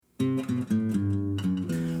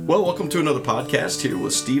Well, welcome to another podcast here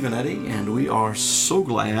with Steve and Eddie, and we are so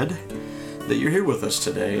glad that you're here with us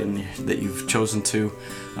today and that you've chosen to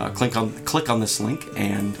click on this link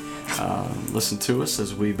and listen to us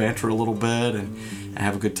as we banter a little bit and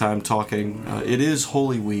have a good time talking. It is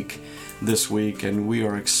Holy Week this week, and we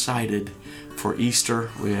are excited for Easter.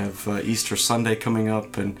 We have Easter Sunday coming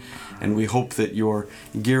up, and we hope that you're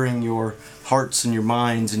gearing your hearts and your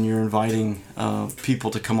minds and you're inviting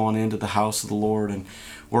people to come on into the house of the Lord, and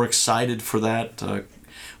we're excited for that.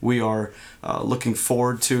 We are looking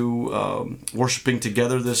forward to worshiping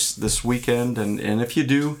together this weekend, and if you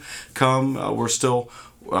do come, we're still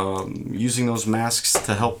using those masks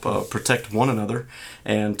to help protect one another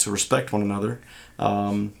and to respect one another.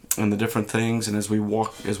 And the different things, and as we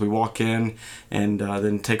walk in and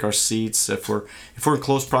then take our seats, if we're in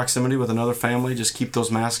close proximity with another family, just keep those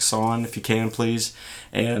masks on if you can, please.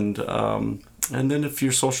 And then if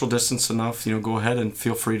you're social distance enough, go ahead and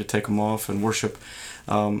feel free to take them off and worship.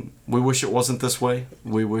 We wish it wasn't this way.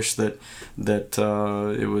 We wish that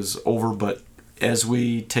it was over, but as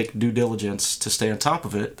we take due diligence to stay on top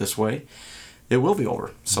of it this way, it will be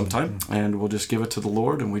over sometime, and we'll just give it to the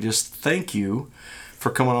Lord, and we just thank you for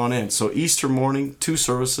coming on in. So Easter morning, 2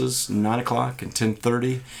 services, 9 o'clock and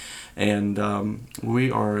 10:30, and we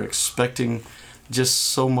are expecting just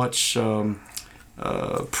so much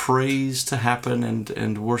praise to happen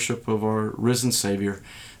and worship of our risen Savior.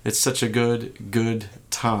 It's such a good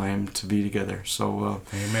time to be together. So,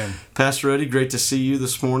 Amen. Pastor Eddie, great to see you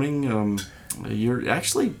this morning. You're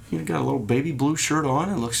actually got a little baby blue shirt on.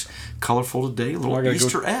 It looks colorful today, a little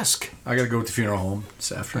Easter-esque. I got to go to the funeral home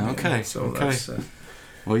this afternoon. Okay. So okay. That's,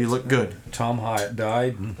 well, you look good. Tom Hyatt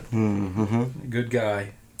died. And Good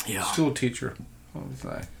guy. Yeah. School teacher.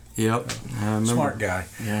 Yep. Smart guy.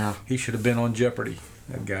 Yeah. He should have been on Jeopardy.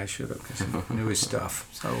 That guy should have, because he knew his stuff.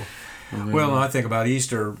 So, well, I think about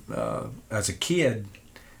Easter as a kid.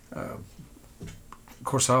 Of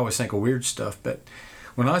course, I always think of weird stuff, but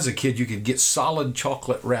when I was a kid, you could get solid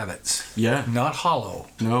chocolate rabbits. Yeah. Not hollow.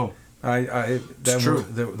 No. That's true.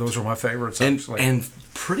 Those were my favorites, actually. And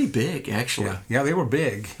pretty big, actually. Yeah, they were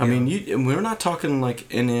big. I mean, we're not talking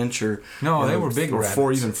like an inch or... No, they were big or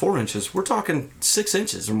rabbits. even 4 inches. We're talking 6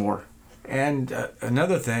 inches or more. And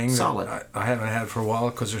another thing solid. That I haven't had for a while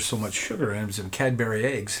because there's so much sugar in them is some Cadbury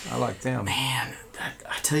eggs. I like them. Man,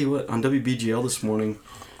 I tell you what, on WBGL this morning,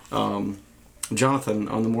 Jonathan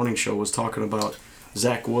on the morning show was talking about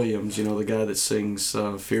Zach Williams, the guy that sings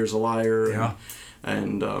Fear's a Liar. Yeah.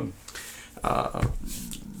 And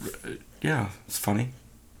it's funny.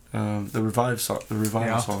 The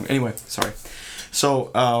revival song. Anyway, sorry.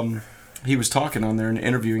 So he was talking on there and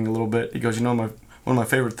interviewing a little bit. He goes, one of my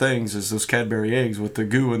favorite things is those Cadbury eggs with the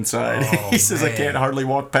goo inside. Oh, he says, man. I can't hardly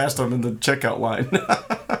walk past them in the checkout line.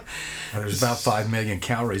 There's about 5 million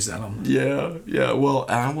calories in them. Yeah. Well,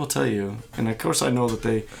 I will tell you, and of course I know that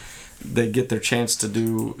they get their chance to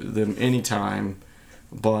do them anytime,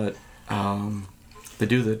 but they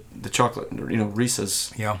do the chocolate.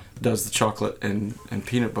 Reese's does the chocolate and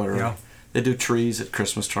peanut butter. Yeah. They do trees at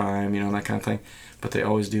Christmas time, that kind of thing. But they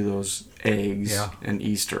always do those eggs and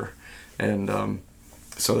Easter, and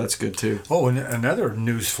so that's good too. Oh, and another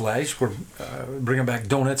news flash: we're bringing back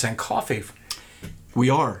donuts and coffee. We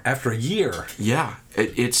are after a year. Yeah,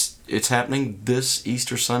 it's happening this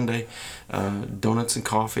Easter Sunday. Donuts and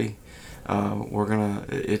coffee.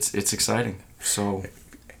 It's exciting. So,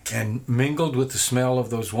 and mingled with the smell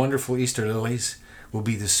of those wonderful Easter lilies will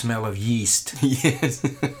be the smell of yeast. Yes.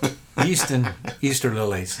 Yeast and Easter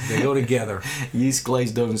lilies, they go together. Yeast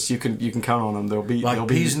glazed donuts, you can count on them. They'll be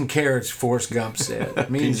peas and carrots. Forrest Gump said.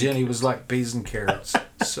 Me and Jenny was like peas and carrots.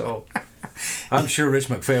 So, I'm sure Rich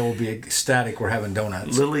McPhail will be ecstatic we're having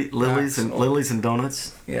donuts. Lilies and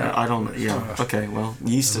donuts. Yeah, I don't. Yeah. Okay. Well,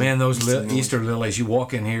 yeast. Man, those Easter lilies. You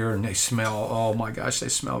walk in here and they smell. Oh my gosh, they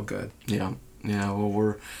smell good. Yeah. Well,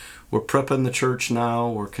 we're prepping the church now.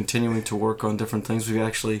 We're continuing to work on different things. We've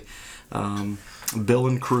actually. Bill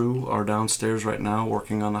and crew are downstairs right now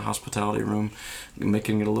working on the hospitality room,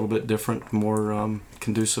 making it a little bit different, more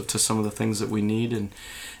conducive to some of the things that we need.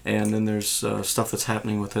 And then there's stuff that's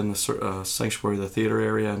happening within the sanctuary, the theater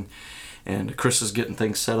area, and Chris is getting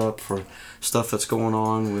things set up for stuff that's going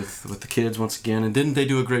on with the kids once again. And didn't they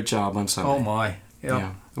do a great job on Sunday? Oh my,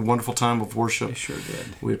 yeah, a wonderful time of worship. They sure did.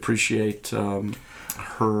 We appreciate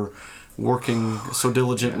her working so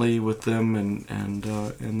diligently with them, and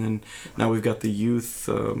then now we've got the youth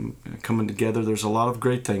coming together. There's a lot of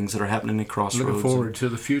great things that are happening at Crossroads. Looking forward to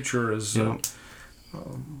the future as the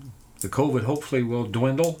COVID hopefully will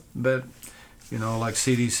dwindle, but like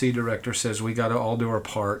CDC director says, we got to all do our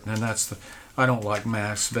part, and that's I don't like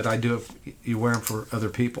masks, but I do if you wear them for other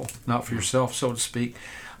people, not for yourself, so to speak.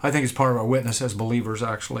 I think it's part of our witness as believers,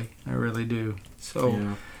 actually. I really do.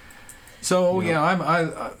 So,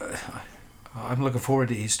 I'm looking forward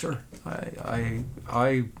to Easter.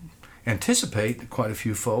 I anticipate quite a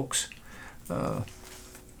few folks.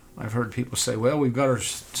 I've heard people say, "Well, we've got our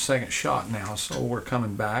second shot now, so we're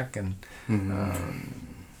coming back," and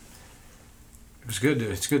it's good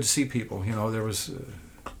to see people. You know, there was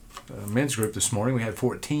a men's group this morning. We had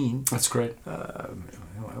 14. That's great.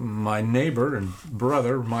 My neighbor and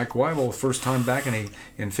brother, Mike Weibel, first time back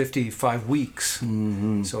in 55 weeks.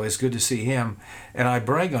 Mm-hmm. So it's good to see him. And I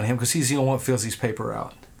brag on him because he's the only one that fills his paper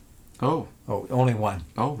out. Oh, only one.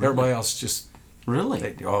 Oh, really? Everybody else just... Really?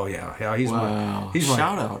 Yeah. He's wow. my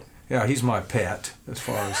shout out. Yeah, he's my pet as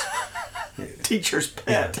far as... Teacher's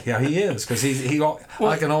pet. Yeah, he is, because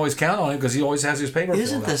I can always count on him because he always has his paper filled out.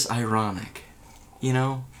 Isn't this ironic? You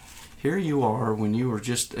know, here you are when you were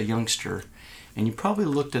just a youngster, and you probably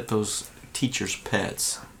looked at those teacher's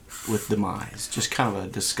pets with demise, just kind of a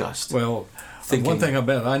disgust. Well, one thing I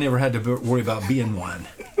bet, I never had to worry about being one.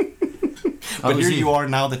 But here you are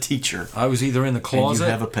now, the teacher. I was either in the closet, and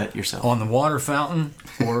you have a pet yourself, on the water fountain,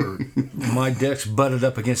 or my desk butted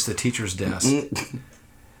up against the teacher's desk.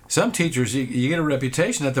 Some teachers, you get a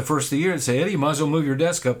reputation at the first of the year and say, "Eddie, you might as well move your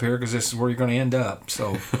desk up here because this is where you're going to end up."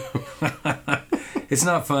 So it's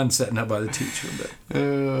not fun setting up by the teacher. But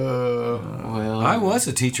well, I was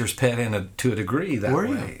a teacher's pet to a degree that were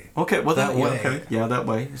way. You? Okay, well that way. Okay. Yeah, that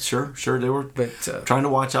way. Sure. They were trying to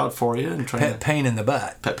watch out for you and trying pet pain in the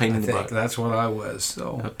butt. Pet pain in the butt. That's what I was.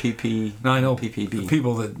 So PP. Now I know PPB.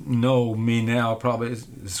 People that know me now probably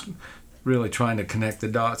is really trying to connect the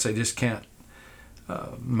dots. They just can't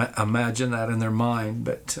imagine that in their mind,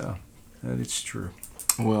 but it's true.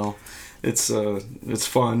 Well, it's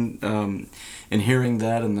fun, and hearing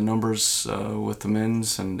that and the numbers with the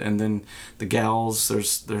men's and then the gals.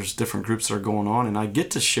 There's different groups that are going on, and I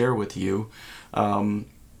get to share with you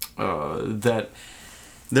that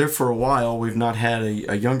there for a while we've not had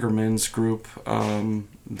a younger men's group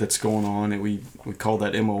that's going on, and we call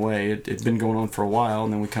that MOA. It'd been going on for a while,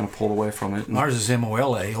 and then we kind of pulled away from it. Ours is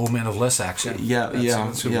MOLA, Old Men of Less Action.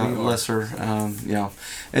 That's lesser.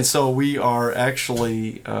 And so we are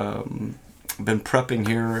actually been prepping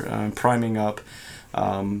here, priming up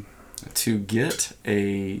to get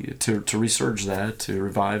to resurge that, to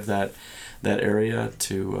revive that area,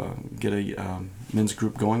 to get a men's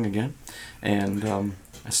group going again, and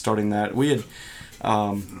starting that we had.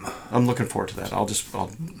 I'm looking forward to that.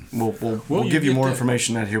 We'll give you more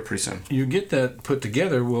information on that here pretty soon. You get that put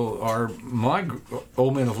together. My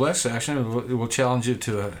Old Men of Less Action will challenge you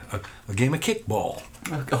to a game of kickball.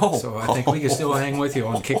 Oh, so I think we can still hang with you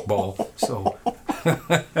on kickball. So.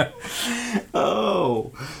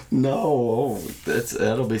 Oh no!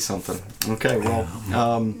 That'll be something. Okay, well.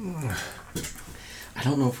 I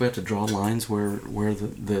don't know if we have to draw lines where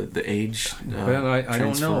the age well, I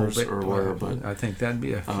don't know, but I think that'd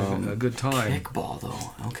be a good time. Kickball,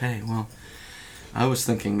 though. Okay, well, I was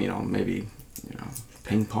thinking, maybe,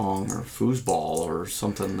 ping pong or foosball or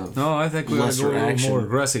something of No, I think we would go a little more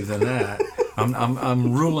aggressive than that.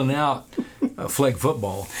 I'm ruling out flag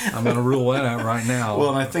football. I'm going to rule that out right now. Well,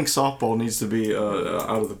 and I think softball needs to be out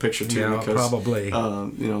of the picture too. Yeah, because, probably.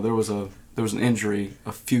 There was an injury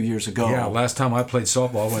a few years ago. Yeah, last time I played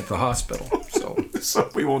softball, I went to the hospital. So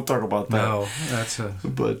we won't talk about that. No, that's a...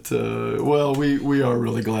 But, we are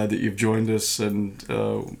really glad that you've joined us, and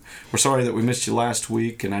we're sorry that we missed you last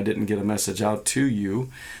week and I didn't get a message out to you.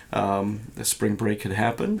 The spring break had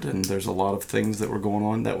happened, and there's a lot of things that were going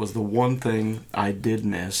on. That was the one thing I did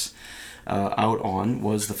miss out on,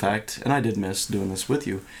 was the fact, and I did miss doing this with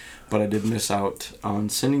you, but I did miss out on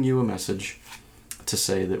sending you a message to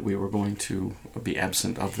say that we were going to be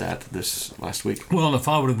absent of that this last week. Well, and if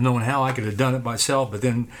I would have known how, I could have done it myself, but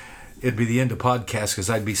then it'd be the end of podcast because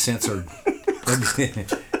I'd be censored.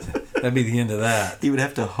 That'd be the end of that. You would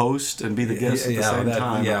have to host and be the guest at the same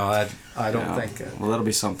time. Yeah, I don't think... Well, that'll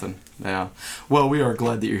be something. Yeah. Well, we are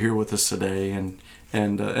glad that you're here with us today,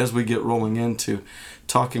 and as we get rolling into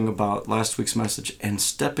talking about last week's message and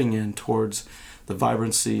stepping in towards the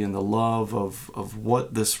vibrancy and the love of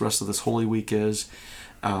what this rest of this Holy Week is,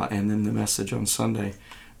 and then the message on Sunday.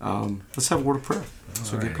 Let's have a word of prayer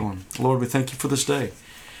as we get going. Lord, we thank you for this day.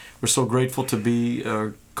 We're so grateful to be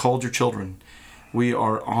called your children. We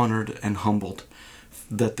are honored and humbled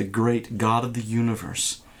that the great God of the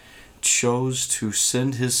universe chose to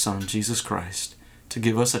send his Son, Jesus Christ, to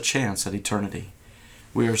give us a chance at eternity.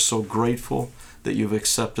 We are so grateful that you've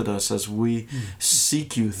accepted us as we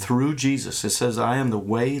seek you through Jesus. It says, I am the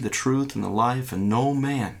way, the truth, and the life, and no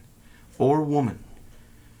man or woman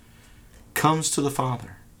comes to the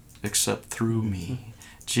Father except through me.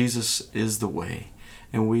 Jesus is the way.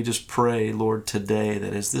 And we just pray, Lord, today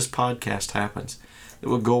that as this podcast happens, it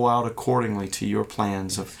will go out accordingly to your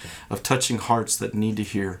plans of touching hearts that need to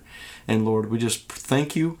hear. And Lord, we just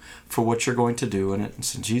thank you for what you're going to do in it.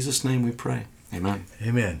 It's in Jesus' name we pray. Amen.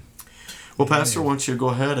 Amen. Well, Pastor, why don't you go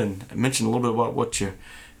ahead and mention a little bit about what you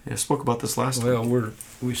spoke about this last Well, time.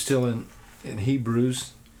 we're still in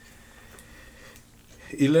Hebrews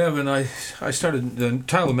 11. I started, the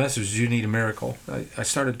title of the message is You Need a Miracle. I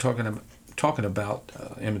started talking about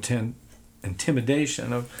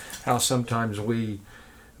intimidation, of how sometimes we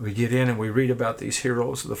get in and we read about these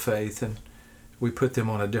heroes of the faith and we put them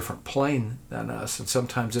on a different plane than us, and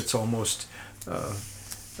sometimes it's almost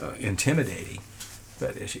intimidating,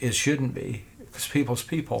 but it shouldn't be, because people's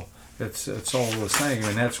people. It's all the same,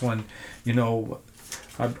 and that's when,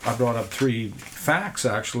 I brought up 3 facts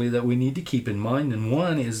actually that we need to keep in mind, and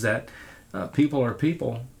one is that people are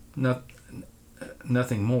people,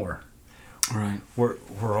 nothing more. Right. We're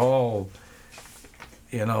all,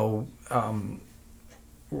 we're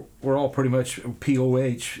all pretty much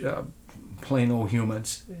POH, plain old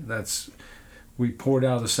humans. We poured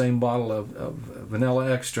out the same bottle of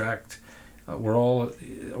vanilla extract. We're all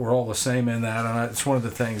the same in that, and it's one of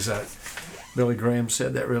the things that Billy Graham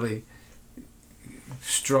said that really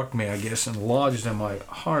struck me, I guess, and lodged in my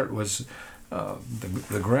heart was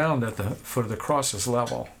the ground at the foot of the cross is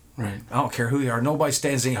level. Right. I don't care who you are. Nobody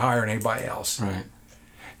stands any higher than anybody else. Right.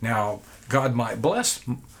 Now, God might bless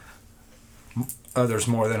others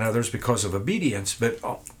more than others because of obedience, but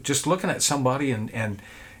just looking at somebody and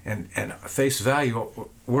face value,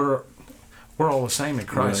 we're all the same in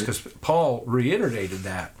Christ, because Paul reiterated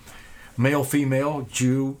that. Male, female,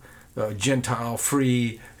 Jew, Gentile,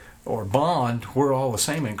 free, or bond, we're all the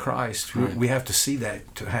same in Christ. Right. We have to see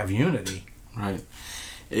that to have unity. Right.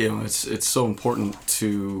 It's so important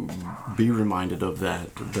to be reminded of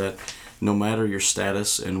that no matter your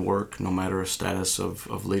status in work, no matter a status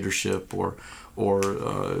of leadership or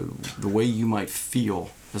the way you might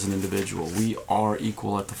feel as an individual, we are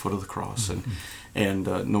equal at the foot of the cross. Mm-hmm. And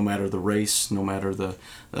no matter the race, no matter the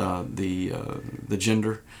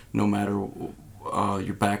gender, no matter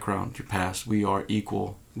your background, your past, we are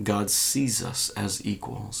equal. God sees us as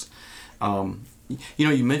equals.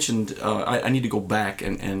 You mentioned, I need to go back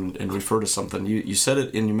and refer to something. You said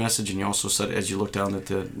it in your message, and you also said it as you looked down at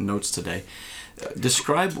the notes today.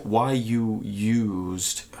 Describe why you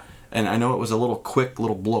used, and I know it was a quick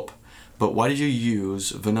little blip, but why did you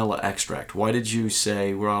use vanilla extract? Why did you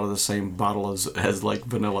say we're out of the same bottle as like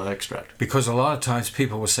vanilla extract? Because a lot of times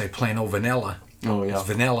people will say plain old vanilla. Oh, yeah. It's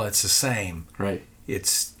vanilla, it's the same. Right.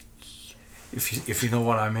 It's, if you know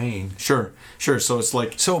what I mean. Sure. So it's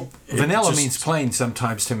like... So vanilla means plain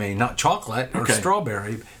sometimes to me, not chocolate or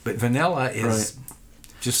strawberry, but vanilla is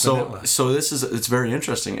just vanilla. So it's very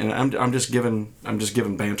interesting, and I'm just giving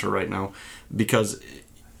banter right now, because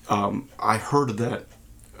I heard that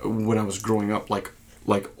when I was growing up, like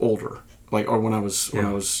older, or when I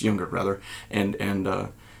was younger rather, and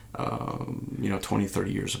 20,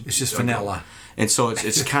 30 years ago. It's just vanilla. And so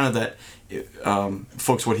it's kind of that,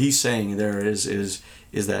 folks, what he's saying there is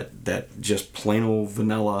that just plain old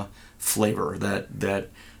vanilla flavor, that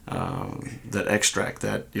extract,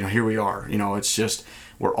 that, here we are, it's just,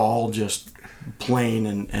 we're all just plain,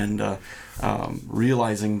 and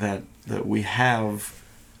realizing that we have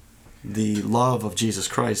the love of Jesus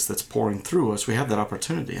Christ that's pouring through us. We have that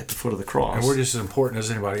opportunity at the foot of the cross. And we're just as important as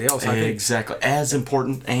anybody else. I think. Exactly. As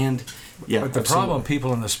important, and But the problem,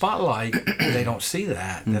 people in the spotlight, they don't see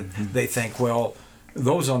that. Mm-hmm. They think, well,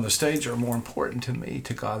 those on the stage are more important to me,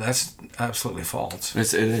 to God. That's absolutely false.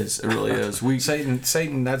 It is. It really is.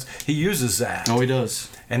 Satan, he uses that. Oh, he does.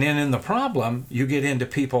 And then in the problem, you get into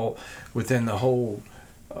people within the whole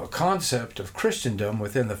concept of Christendom,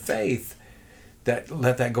 within the faith, that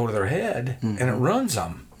let that go to their head, and it runs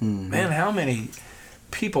them. Mm-hmm. Man, how many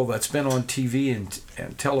people that's been on TV and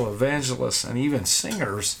televangelists and even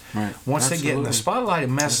singers, once they get in the spotlight, it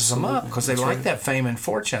messes them up, because they like that fame and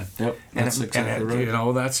fortune. Yep, that's exactly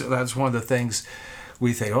right. That's one of the things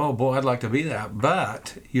we think, oh boy, I'd like to be that,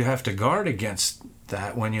 but you have to guard against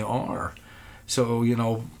that when you are. So,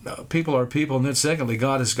 people are people, and then secondly,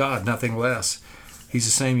 God is God, nothing less. He's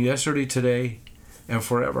the same yesterday, today, and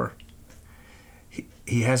forever.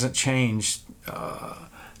 He hasn't changed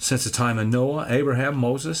since the time of Noah, Abraham,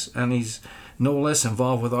 Moses, and he's no less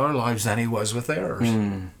involved with our lives than he was with theirs.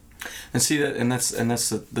 And see that, and that's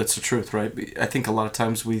the truth, right? I think a lot of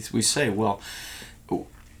times we say, well,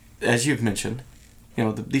 as you've mentioned,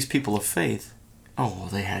 these people of faith,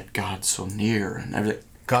 they had God so near and everything.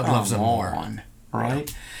 God loves them more.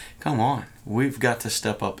 Right? Come on. We've got to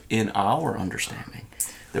step up in our understanding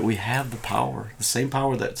that we have the power, the same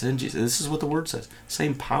power that's in Jesus. This is what the Word says.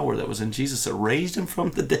 Same power that was in Jesus that raised him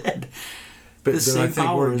from the dead. But I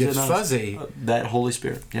think where it gets fuzzy, that Holy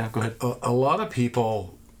Spirit. Yeah, go ahead. A lot of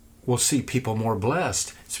people will see people more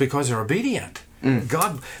blessed. It's because they're obedient.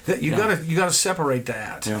 God, you gotta separate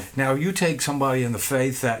that. Yeah. Now you take somebody in the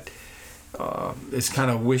faith that is kind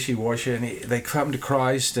of wishy-washy, and they come to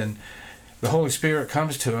Christ, and the Holy Spirit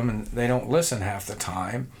comes to them, and they don't listen half the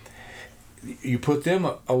time. You put them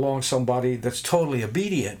along somebody that's totally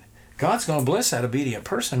obedient. God's going to bless that obedient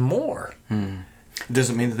person more.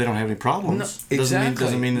 Doesn't mean that they don't have any problems. No, exactly.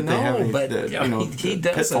 Doesn't mean that they have any he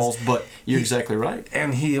does pitfalls. But you're exactly right.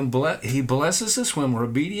 And he blesses us when we're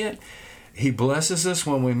obedient. He blesses us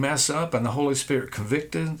when we mess up, and the Holy Spirit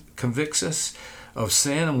convicts us of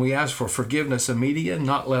sin, and we ask for forgiveness immediate,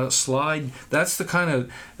 not let it slide. That's the kind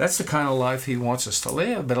of life he wants us to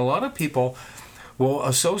live. But a lot of people will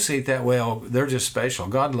associate that, well, they're just special.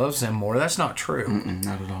 God loves them more. That's not true.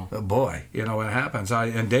 Not at all. But boy, it happens.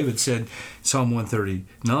 And David said, Psalm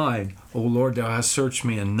 139, O Lord, thou hast searched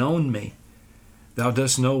me and known me. Thou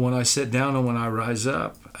dost know when I sit down and when I rise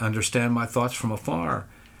up. Understand my thoughts from afar.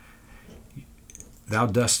 Thou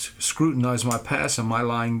dost scrutinize my path and my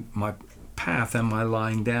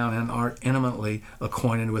lying down, and art intimately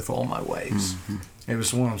acquainted with all my ways. It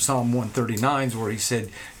was one of Psalm 139's where he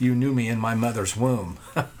said, you knew me in my mother's womb.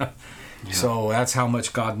 So that's how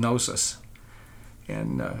much God knows us.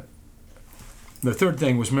 And the third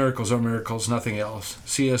thing was miracles are miracles, nothing else.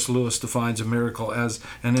 C.S. Lewis defines a miracle as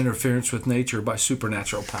an interference with nature by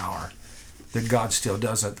supernatural power. That God still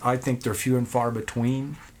does it. I think they're few and far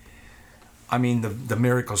between. I mean, the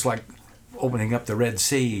miracles like opening up the Red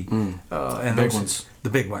Sea. And big ones. The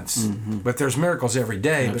big ones. But there's miracles every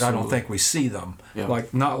day, Absolutely. but I don't think we see them. Yeah.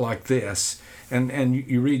 Not like this. And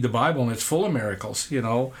you read the Bible and it's full of miracles,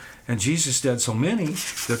 and Jesus did so many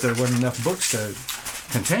that there weren't enough books to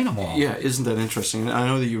contain them all. Yeah, isn't that interesting? I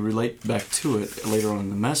know that you relate back to it later on in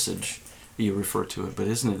the message. You refer to it, but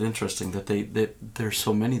isn't it interesting that there's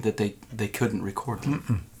so many that they couldn't record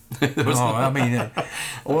them? And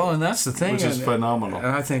that's the thing. Which is phenomenal. And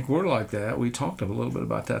I think we're like that. We talked a little bit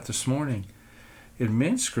about that this morning. In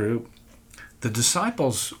men's group, the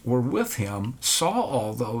disciples were with him, saw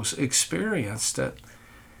all those, experienced it,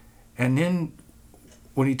 and then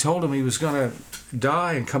when he told them he was going to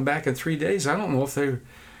die and come back in 3 days, I don't know if they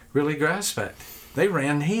really grasped it. They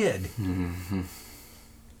ran and hid.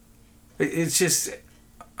 It's just,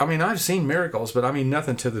 I've seen miracles, but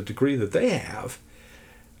nothing to the degree that they have.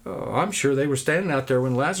 I'm sure they were standing out there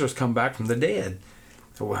when Lazarus come back from the dead.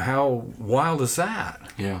 So how wild is that?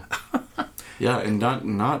 Yeah. Yeah, and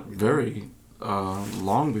not very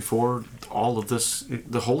long before all of this,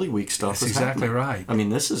 the Holy Week stuff. That's exactly right.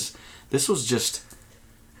 This was just,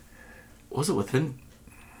 was it within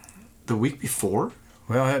the week before?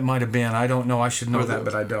 Well, it might have been. I don't know. I should know that,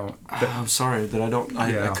 but I don't. I'm sorry that I don't.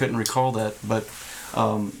 I couldn't recall that, but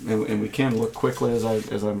and we can look quickly as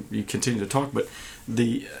you continue to talk. But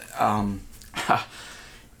the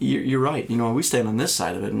you're right. We stand on this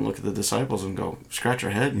side of it and look at the disciples and go scratch our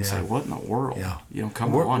head and say, "What in the world?" Yeah.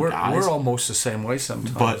 Come on, guys. We're almost the same way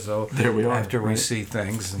sometimes. But though, there we are. After we see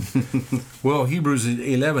things. Well, Hebrews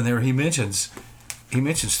 11 there he mentions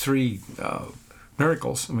 3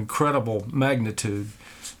 miracles of incredible magnitude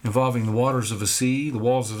involving the waters of a sea, the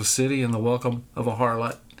walls of a city, and the welcome of a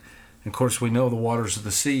harlot. And of course, we know the waters of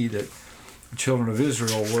the sea, that the children of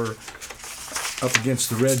Israel were up against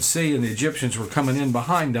the Red Sea, and the Egyptians were coming in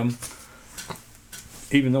behind them,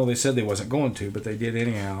 even though they said they wasn't going to, but they did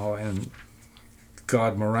anyhow. And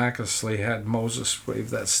God miraculously had Moses wave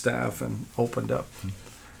that staff and opened up.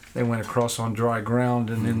 They went across on dry ground,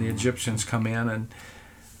 and then the Egyptians come in, and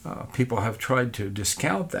people have tried to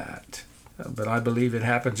discount that. But I believe it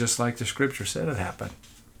happened just like the Scripture said it happened.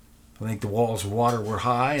 I think the walls of water were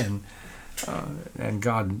high, and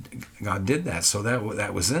God did that. So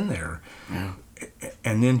that was in there. Yeah.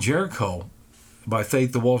 And then Jericho, by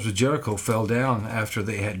faith, the walls of Jericho fell down after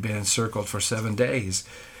they had been encircled for 7 days.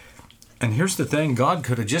 And here's the thing: God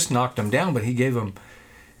could have just knocked them down, but He gave them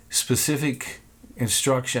specific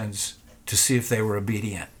instructions to see if they were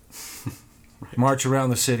obedient. Right. March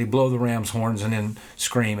around the city, blow the ram's horns, and then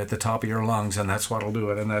scream at the top of your lungs, and that's what'll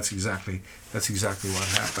do it. And that's exactly what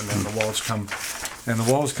happened. And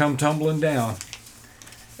the walls come tumbling down.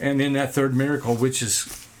 And then that third miracle, which is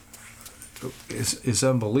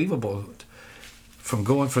unbelievable, from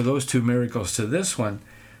going for those 2 miracles to this one,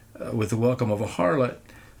 with the welcome of a harlot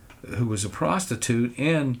who was a prostitute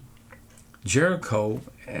in Jericho,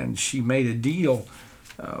 and she made a deal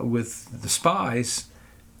with the spies,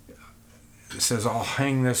 it says, I'll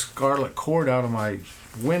hang this scarlet cord out of my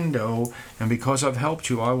window, and because I've helped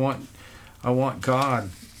you, I want God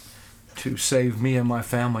to save me and my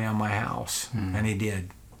family and my house. And he did.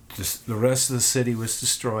 Just the rest of the city was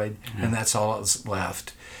destroyed, and that's all that's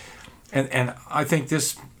left. And I think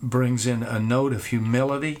this brings in a note of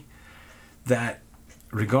humility, that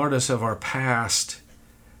regardless of our past,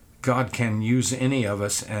 God can use any of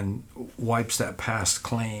us and wipes that past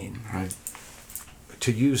clean. Right.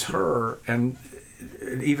 To use her, and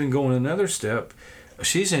even going another step,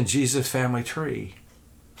 she's in Jesus' family tree.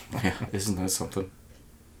 Yeah, isn't that something?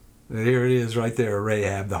 Here it is right there,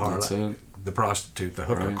 Rahab the harlot, That's it. the prostitute, the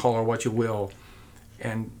hooker, Right. call her what you will.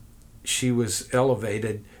 And she was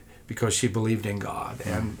elevated because she believed in God.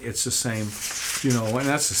 And it's the same, and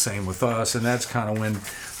that's the same with us. And that's kind of when,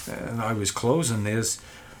 and I was closing this,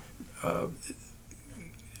 to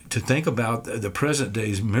think about the present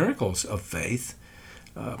day's miracles of faith.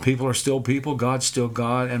 People are still people, God's still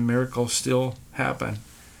God, and miracles still happen.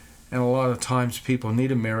 And a lot of times people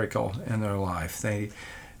need a miracle in their life. They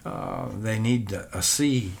need a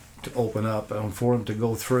sea to open up and for them to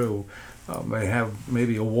go through. They have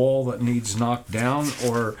maybe a wall that needs knocked down,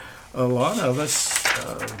 or a lot of us,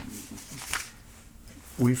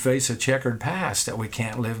 we face a checkered past that we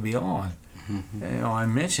can't live beyond. Mm-hmm. I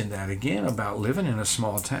mentioned that again about living in a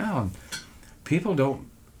small town. People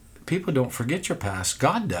don't forget your past.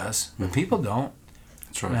 God does, but people don't.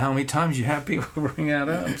 That's right. And how many times you have people bring that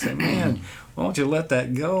up and say, "Man, why don't you let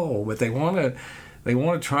that go?" But they want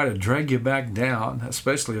to try to drag you back down,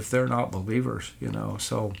 especially if they're not believers.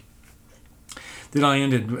 So then I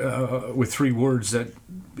ended with 3 words that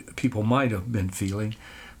people might have been feeling: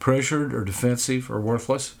 pressured, or defensive, or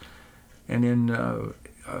worthless. And then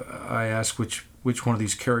I asked which one of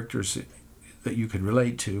these characters that you could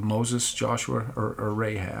relate to: Moses, Joshua, or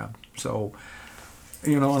Rahab. So,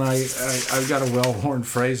 and I've got a well-worn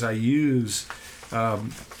phrase I use.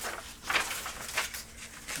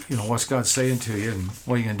 What's God saying to you, and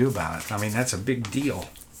what are you going to do about it? I mean, that's a big deal.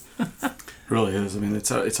 It really is. I mean,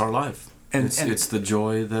 it's our life. And it's the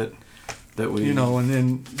joy that we and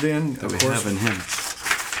then that of we course, have in Him.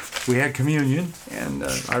 we had communion, and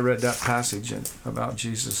I read that passage about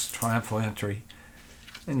Jesus' triumphal entry.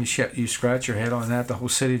 And you scratch your head on that. The whole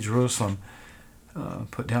city of Jerusalem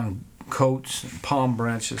put down coats and palm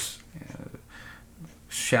branches,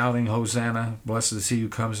 shouting, "Hosanna, blessed is he who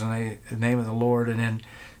comes in the name of the Lord." And then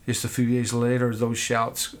just a few days later, those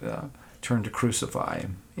shouts turned to crucify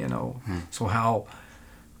him. So how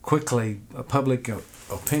quickly a public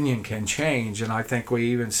opinion can change, and I think we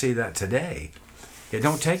even see that today. It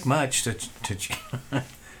don't take much to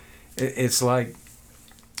it's like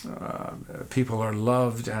people are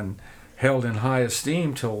loved and held in high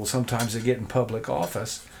esteem till sometimes they get in public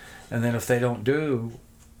office, and then if they don't do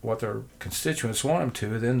what their constituents want them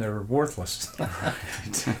to, then they're worthless. Right.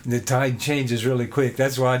 The tide changes really quick.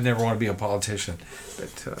 That's why I'd never want to be a politician.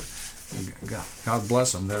 But God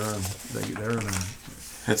bless them. They're in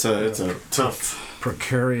It's a tough,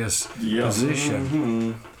 precarious position.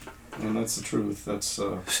 Mm-hmm. And that's the truth. That's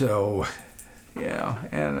so, yeah.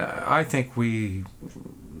 And I think we,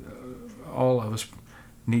 all of us,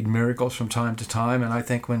 need miracles from time to time. And I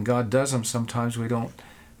think when God does them, sometimes we don't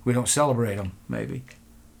celebrate them. Maybe.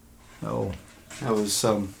 Oh. I was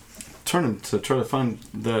turning to try to find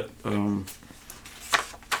that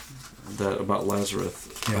that about Lazarus.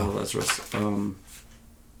 Yeah. Lazarus.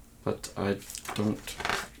 But I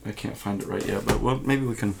can't find it right yet. But maybe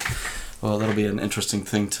we can. Well, that'll be an interesting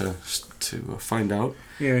thing to find out.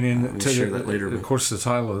 Yeah, and then we'll share that later. Of course, the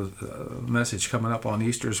title of the message coming up on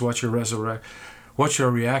Easter is "What's your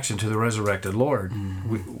reaction to the resurrected Lord?"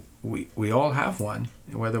 Mm-hmm. We all have one,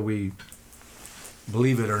 whether we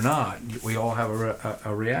believe it or not. We all have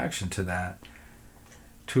a reaction to that.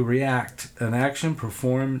 To react, an action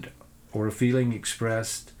performed or a feeling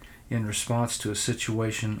expressed in response to a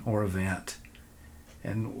situation or event.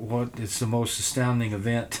 And it's the most astounding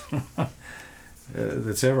event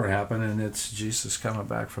that's ever happened, and it's Jesus coming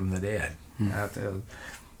back from the dead.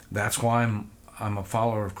 That's why I'm a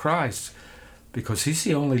follower of Christ, because he's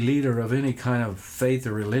the only leader of any kind of faith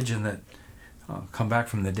or religion that come back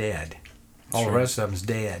from the dead. All the rest of them's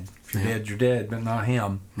dead. If you're dead, you're dead, but not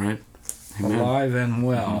him. Right. Amen. Alive and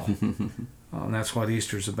well. And that's what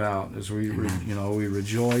Easter's about. Is we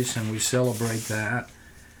rejoice and we celebrate that.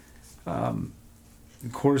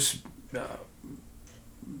 Of course,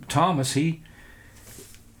 Thomas, he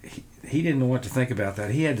didn't know what to think about that.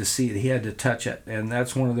 He had to see it. He had to touch it. And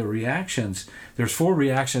that's one of the reactions. There's 4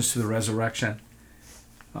 reactions to the resurrection.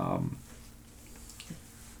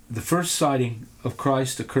 the first sighting of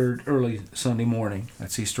Christ occurred early Sunday morning.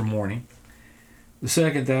 That's Easter morning. The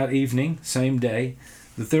second that evening, same day.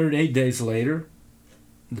 The third 8 days later.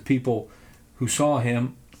 The people who saw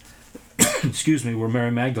him, were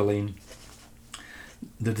Mary Magdalene,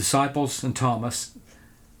 the disciples, and Thomas.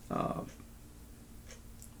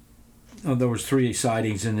 There was 3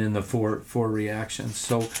 sightings and then the four reactions.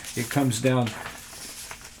 So it comes down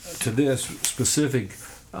to this specific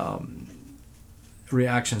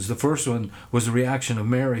reactions. The first one was the reaction of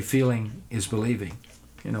Mary feeling is believing.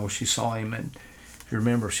 She saw him, and if you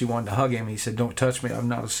remember, she wanted to hug him. He said, "Don't touch me. I've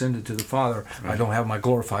not ascended to the Father. Right. I don't have my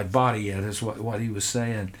glorified body yet," is what he was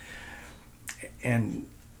saying. And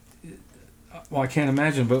I can't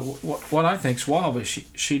imagine, but what I think's wild, but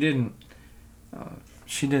she didn't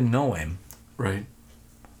know him. Right.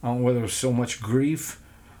 I don't know whether it was so much grief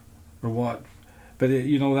or what. But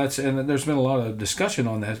that's, and there's been a lot of discussion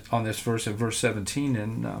on this verse in verse 17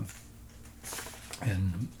 in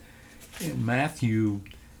Matthew.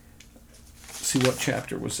 See, what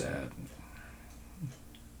chapter was that?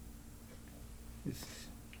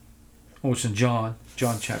 It's in John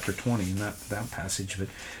chapter 20 in that passage. But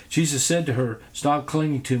Jesus said to her, "Stop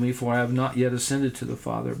clinging to me, for I have not yet ascended to the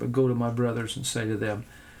Father, but go to my brothers and say to them,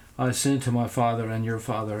 I ascend to my Father and your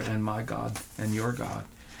Father, and my God and your God."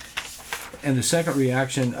 And the second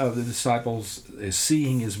reaction of the disciples is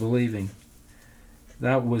seeing is believing.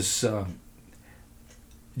 That was,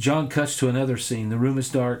 John cuts to another scene. The room is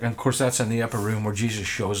dark, and of course that's in the upper room where Jesus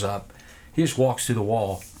shows up. He just walks through the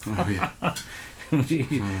wall. Oh, yeah.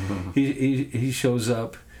 he shows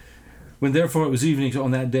up. When therefore it was evening on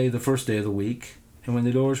that day, the first day of the week, and when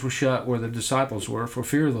the doors were shut where the disciples were, for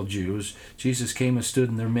fear of the Jews, Jesus came and stood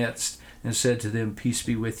in their midst and said to them, "Peace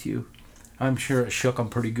be with you." I'm sure it shook them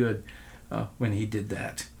pretty good when he did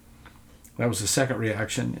that. That was the second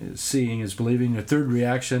reaction, is seeing is believing. The third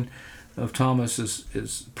reaction of Thomas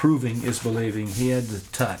is proving is believing. He had to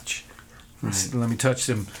touch. Right. Let me touch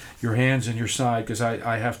them, your hands and your side, because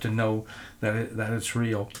I have to know that it's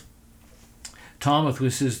real. Thomas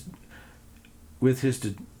with his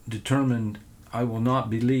determined "I will not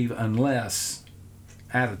believe unless"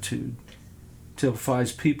 attitude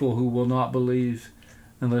typifies people who will not believe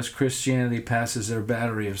unless Christianity passes their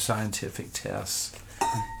battery of scientific tests.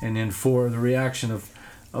 And then 4, the reaction of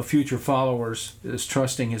future followers is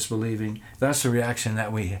trusting is believing. That's the reaction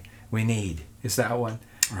that we need, is that one.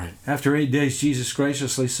 Right. After 8 days, Jesus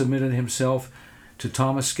graciously submitted himself to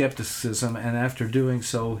Thomas' skepticism, and after doing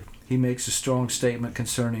so, he makes a strong statement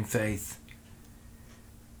concerning faith.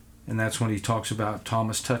 And that's when he talks about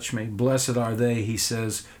Thomas, touch me. Blessed are they, he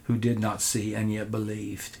says, who did not see and yet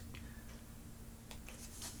believed.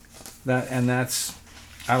 That's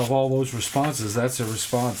out of all those responses, that's a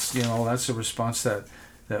response. That's a response that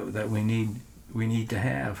we need to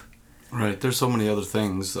have. Right. There's so many other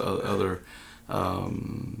things, other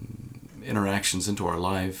interactions into our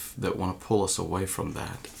life that want to pull us away from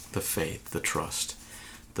that. The faith, the trust,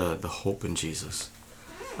 the hope in Jesus.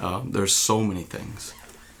 There's so many things,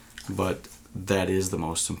 but that is the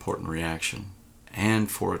most important reaction.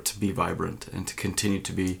 And for it to be vibrant and to continue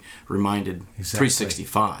to be reminded. Exactly.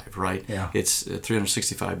 365, right? Yeah. It's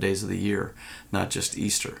 365 days of the year, not just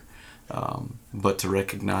Easter. But to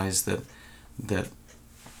recognize that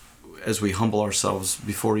as we humble ourselves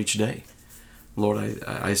before each day, Lord,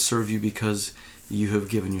 I serve you because you have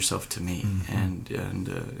given yourself to me, mm-hmm. and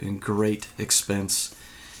in great expense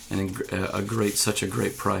and in such a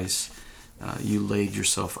great price, you laid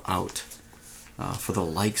yourself out. For the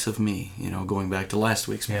likes of me, going back to last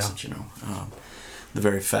week's message, the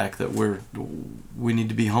very fact that we need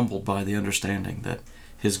to be humbled by the understanding that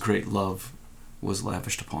his great love was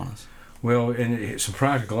lavished upon us. Well, and some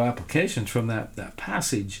practical applications from that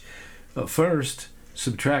passage. First,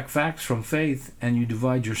 subtract facts from faith and you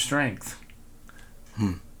divide your strength.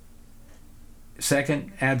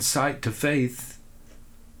 Second, add sight to faith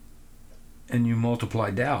and you multiply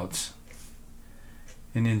doubts.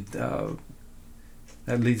 And then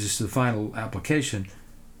that leads us to the final application.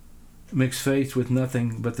 Mix faith with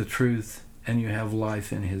nothing but the truth, and you have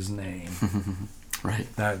life in his name. Right.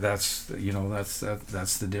 That's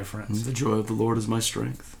the difference. The joy of the Lord is my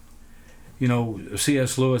strength.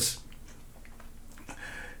 C.S. Lewis,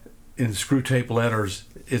 in Screwtape Letters,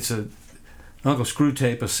 Uncle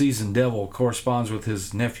Screwtape, a seasoned devil, corresponds with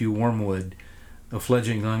his nephew Wormwood, a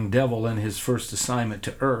fledgling young devil in his first assignment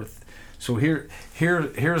to Earth. So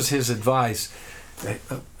here's his advice.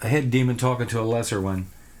 A head demon talking to a lesser one,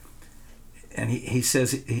 and he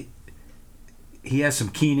says he has some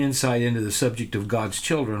keen insight into the subject of God's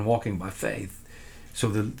children walking by faith. So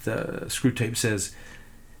the Screwtape says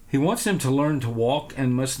He wants them to learn to walk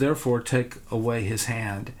and must therefore take away his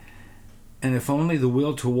hand. And if only the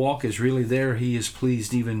will to walk is really there, he is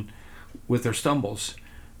pleased even with their stumbles.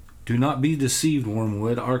 Do not be deceived,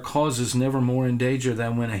 Wormwood. Our cause is never more in danger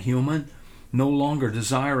than when a human, no longer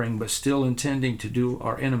desiring but still intending to do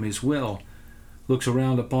our enemy's will, looks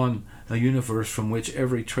around upon a universe from which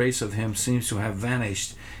every trace of him seems to have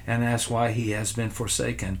vanished and asks why he has been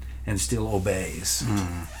forsaken and still obeys.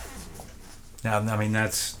 Now, I mean,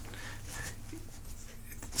 that's...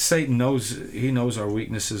 Satan knows, he knows our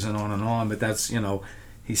weaknesses and on, but that's,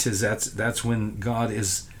 he says that's when God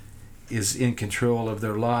is in control of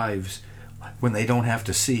their lives, when they don't have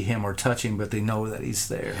to see him or touch him, but they know that he's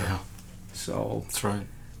there. Yeah. So that's right.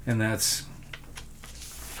 And that's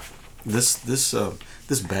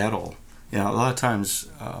this battle. A lot of times,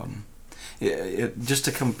 just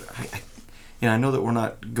to come. I know that we're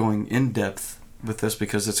not going in depth with this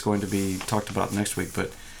because it's going to be talked about next week,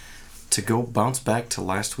 but to go bounce back to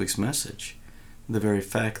last week's message, the very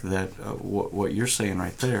fact that what you're saying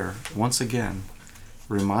right there, once again,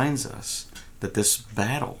 reminds us that this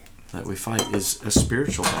battle that we fight is a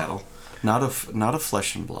spiritual battle, not of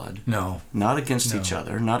flesh and blood. No. Not against each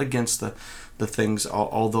other, not against the things,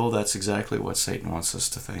 although that's exactly what Satan wants us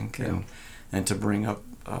to think, and to bring up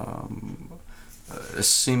a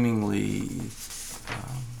seemingly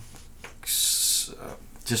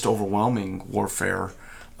just overwhelming warfare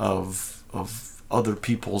of other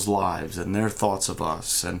people's lives and their thoughts of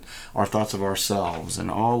us and our thoughts of ourselves and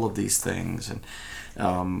all of these things and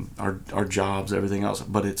our jobs, everything else.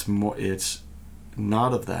 But it's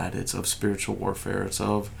not of that. It's of spiritual warfare. It's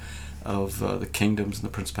of the kingdoms and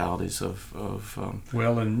the principalities of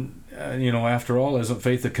after all, isn't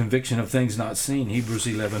faith the conviction of things not seen? Hebrews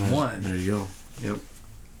 11:1. There you go. Yep.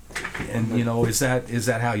 And is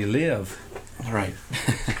that how you live? Right.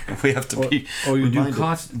 We have to be. Or you do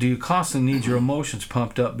you constantly need your emotions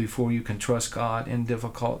pumped up before you can trust God in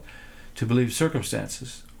difficult to believe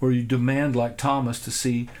circumstances? Or you demand, like Thomas, to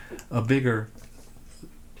see a bigger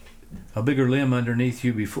limb underneath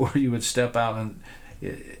you before you would step out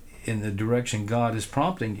in the direction God is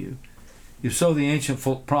prompting you? If so, the ancient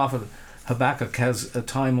prophet Habakkuk has a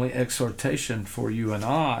timely exhortation for you and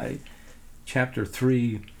I, chapter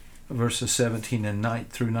 3, verses 17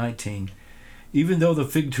 through 19. Even though the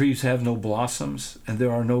fig trees have no blossoms, and there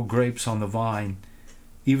are no grapes on the vine,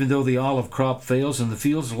 even though the olive crop fails and the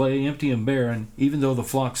fields lay empty and barren, even though the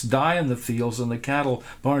flocks die in the fields and the cattle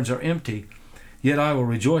barns are empty, yet I will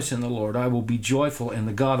rejoice in the Lord. I will be joyful in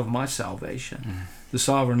the God of my salvation. The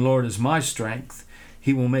sovereign Lord is my strength.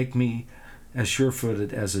 He will make me as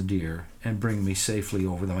sure-footed as a deer and bring me safely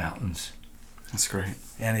over the mountains. That's great.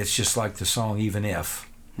 And it's just like the song, Even If.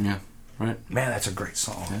 Yeah, right. Man, that's a great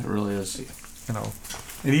song. Yeah, it really is.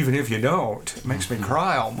 And even if you don't, it makes me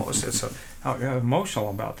cry almost. It's emotional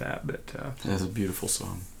about that. But it's a beautiful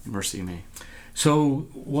song. Mercy Me. So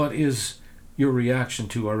what is your reaction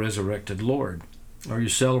to our resurrected Lord? Are you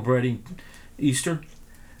celebrating Easter?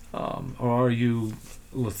 Or are you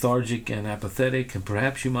lethargic and apathetic? And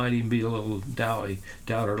perhaps you might even be a little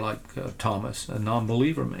doubter like Thomas, a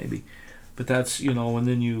non-believer maybe. But that's, and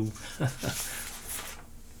then you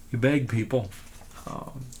beg people,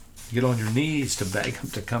 get on your knees to beg them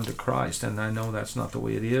to come to Christ. And I know that's not the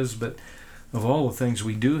way it is, but of all the things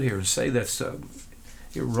we do here and say, that's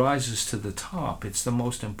it rises to the top. It's the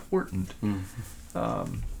most important.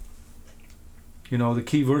 Mm-hmm. The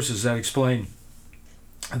key verses that explain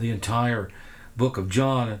the entire book of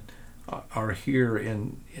John are here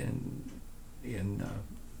in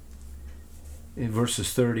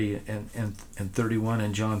verses 30 and 31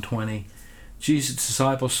 in John 20. Jesus'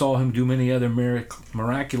 disciples saw him do many other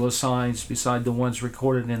miraculous signs beside the ones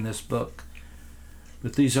recorded in this book.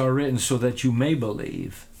 But these are written so that you may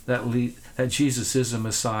believe that Jesus is the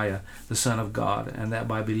Messiah, the Son of God, and that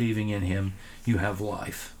by believing in him you have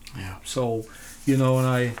life. Yeah. So, and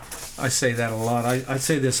I say that a lot. I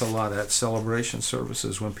say this a lot at celebration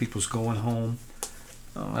services when people's going home.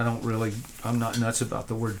 I'm not nuts about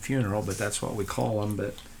the word funeral, but that's what we call them.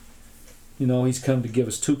 But, he's come to give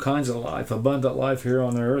us two kinds of life, abundant life here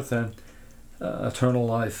on earth and eternal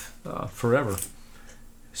life forever.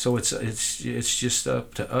 So it's just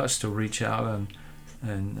up to us to reach out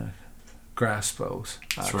and grasp those,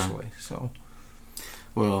 actually. That's right. So.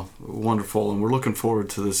 Well, wonderful, and we're looking forward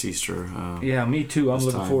to this Easter. Yeah, me too. I'm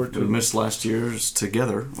looking forward to it. We missed last year's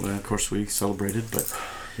together. Well, of course, we celebrated, but...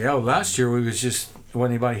 Yeah, last year wasn't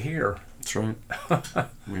anybody here. That's right.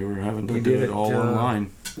 We were having to do it all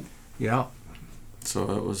online. Yeah. So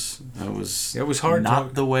that was It was hard.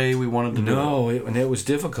 Not the way we wanted to do it. No, and it was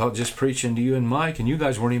difficult just preaching to you and Mike, and you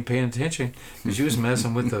guys weren't even paying attention because you was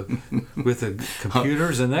messing with the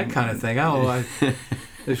computers and that kind of thing. I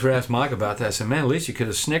just asked Mike about that. I said, "Man, at least you could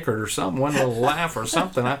have snickered or something, one little laugh or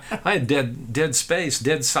something." I had dead space,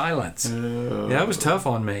 dead silence. Yeah, it was tough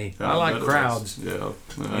on me. I like crowds. Yeah,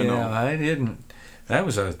 I know. I didn't. That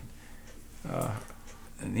was a.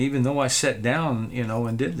 And even though I sat down,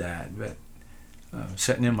 and did that, but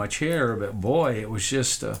sitting in my chair, but boy, it was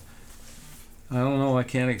just. I don't know. I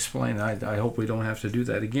can't explain. I hope we don't have to do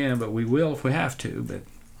that again, but we will if we have to. But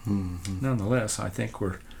nonetheless, I think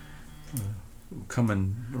we're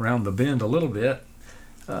coming around the bend a little bit.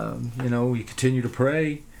 We continue to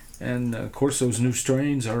pray, and of course those new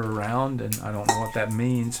strains are around, and I don't know what that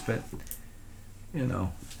means, but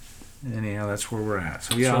anyhow, that's where we're at.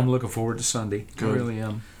 So yeah, I'm looking forward to Sunday. Good. I really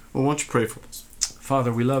am. Well, why don't you pray for us?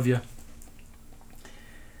 Father, we love you.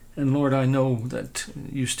 And Lord, I know that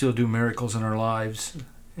you still do miracles in our lives.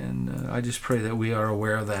 And I just pray that we are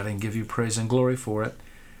aware of that and give you praise and glory for it.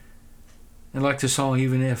 And like the song,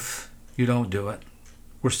 even if you don't do it,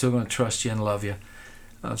 we're still going to trust you and love you.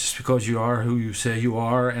 Just because you are who you say you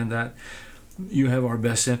are, and that you have our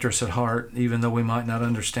best interests at heart, even though we might not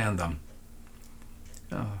understand them.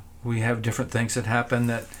 We have different things that happen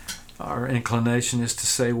that our inclination is to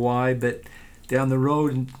say why, but down the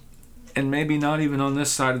road, and maybe not even on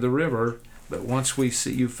this side of the river, but once we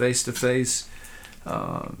see you face to face,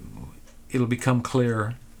 it'll become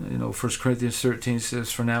clear. 1 Corinthians 13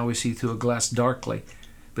 says, "For now we see through a glass darkly,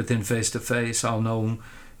 but then face to face I'll know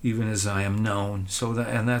even as I am known."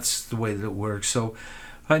 And that's the way that it works. So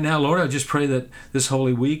right now, Lord, I just pray that this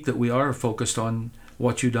Holy Week that we are focused on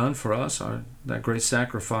what you've done for us, that great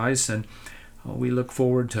sacrifice, and we look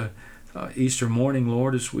forward to Easter morning,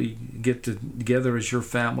 Lord, as we get together as your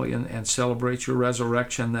family and celebrate your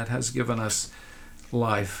resurrection that has given us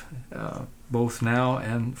life, both now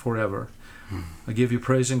and forever. I give you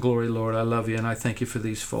praise and glory, Lord. I love you, and I thank you for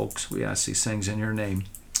these folks. We ask these things in your name.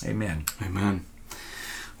 Amen. Amen.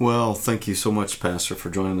 Well, thank you so much, Pastor, for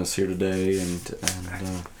joining us here today, and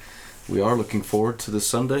we are looking forward to this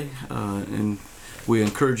Sunday, and we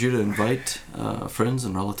encourage you to invite friends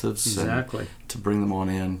and relatives to bring them on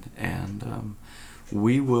in. And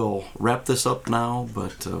we will wrap this up now,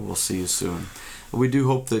 but we'll see you soon. We do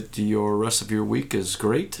hope that your rest of your week is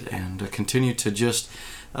great, and continue to just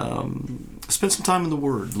spend some time in the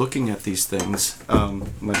Word, looking at these things.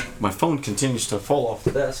 My phone continues to fall off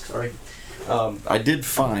the desk. Sorry. I did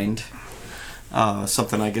find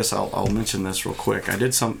something. I guess I'll mention this real quick. I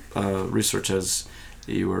did some research as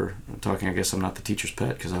you were talking. I guess I'm not the teacher's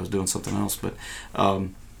pet because I was doing something else, but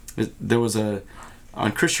there was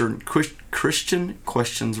on Christian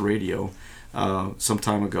Questions Radio some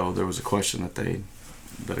time ago. There was a question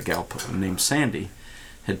that a gal named Sandy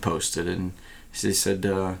had posted, and she said,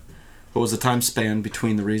 "What was the time span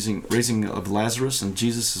between the raising of Lazarus and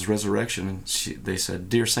Jesus' resurrection?" And they said,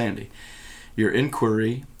 "Dear Sandy, your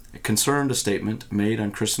inquiry concerned a statement made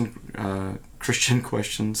on Christian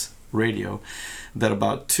Questions Radio that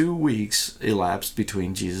about 2 weeks elapsed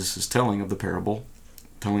between Jesus' telling of the parable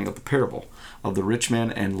of the rich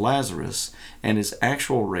man and Lazarus and his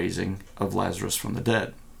actual raising of Lazarus from the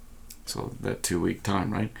dead." So that 2-week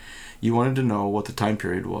time, right? You wanted to know what the time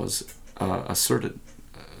period was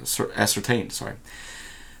ascertained.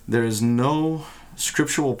 There is no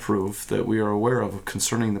scriptural proof that we are aware of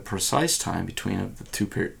concerning the precise time between the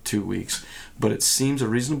 2 weeks, but it seems a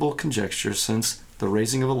reasonable conjecture since the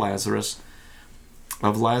raising of Lazarus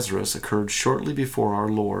occurred shortly before our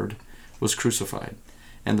Lord was crucified,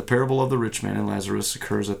 and the parable of the rich man and Lazarus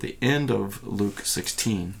occurs at the end of Luke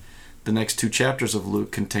 16. The next 2 chapters of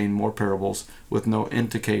Luke contain more parables with no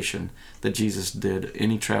indication that Jesus did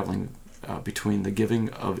any traveling between the giving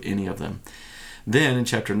of any of them. Then in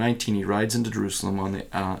chapter 19 he rides into Jerusalem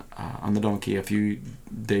on the donkey a few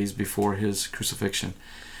days before his crucifixion.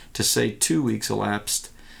 To say 2 weeks elapsed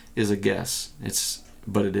is a guess.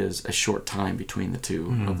 But it is a short time between the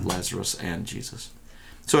two of Lazarus and Jesus.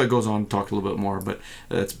 So it goes on to talk a little bit more, but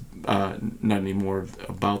that's not any more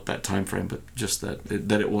about that time frame, but just that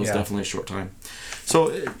it was definitely a short time.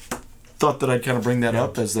 So thought that I'd kind of bring that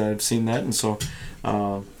up as I've seen that, and so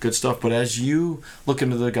good stuff. But as you look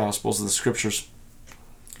into the Gospels and the Scriptures,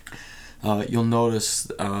 you'll notice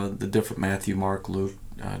the different Matthew, Mark, Luke,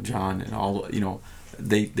 John, and all.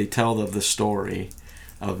 They tell of the story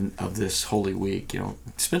of this Holy Week.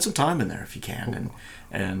 Spend some time in there if you can,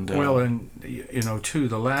 and too,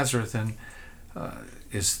 the Lazarus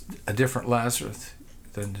is a different Lazarus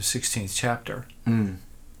than the 16th chapter.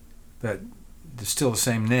 That it's still the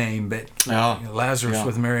same name, but Yeah. Lazarus Yeah.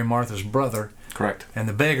 was Mary and Martha's brother, Correct. and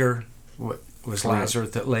the beggar was Correct.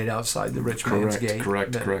 Lazarus that laid outside the rich man's gate.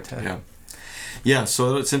 Correct. But, Yeah. Yeah.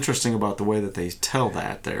 So it's interesting about the way that they tell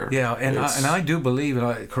that there. Yeah, and It's- I do believe,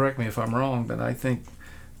 and correct me if I'm wrong, but I think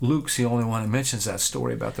Luke's the only one that mentions that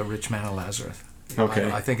story about the rich man and Lazarus.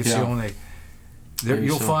 Okay. I think it's Yeah. the only. Maybe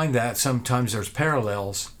You'll so. find that sometimes there's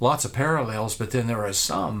parallels, lots of parallels, but then there are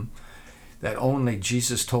some that only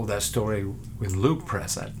Jesus told that story with Luke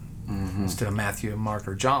present instead of Matthew, Mark,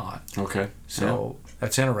 or John. Okay. So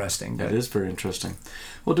that's interesting. That is very interesting.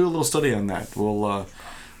 We'll do a little study on that. We'll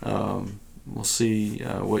see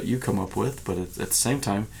what you come up with, but at the same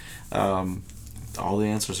time, all the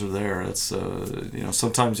answers are there. It's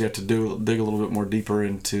sometimes you have to dig a little bit more deeper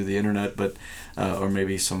into the internet, but or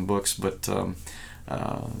maybe some books. But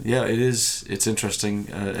it's interesting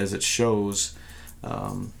as it shows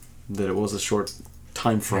that it was a short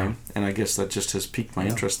time frame, and I guess that just has piqued my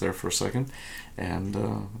interest there for a second, and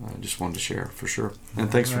I just wanted to share for sure. And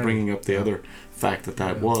thanks for bringing up the other fact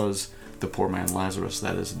that was the poor man Lazarus.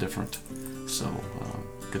 That is different. So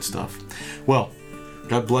good stuff. Well,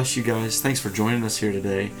 God bless you guys. Thanks for joining us here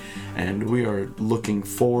today, and we are looking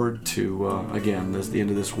forward to again the end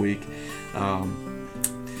of this week.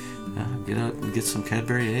 Get out and get some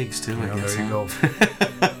Cadbury eggs too. I guess. There you go.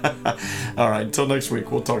 All right. Until next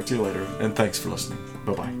week, we'll talk to you later. And thanks for listening.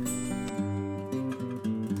 Bye-bye.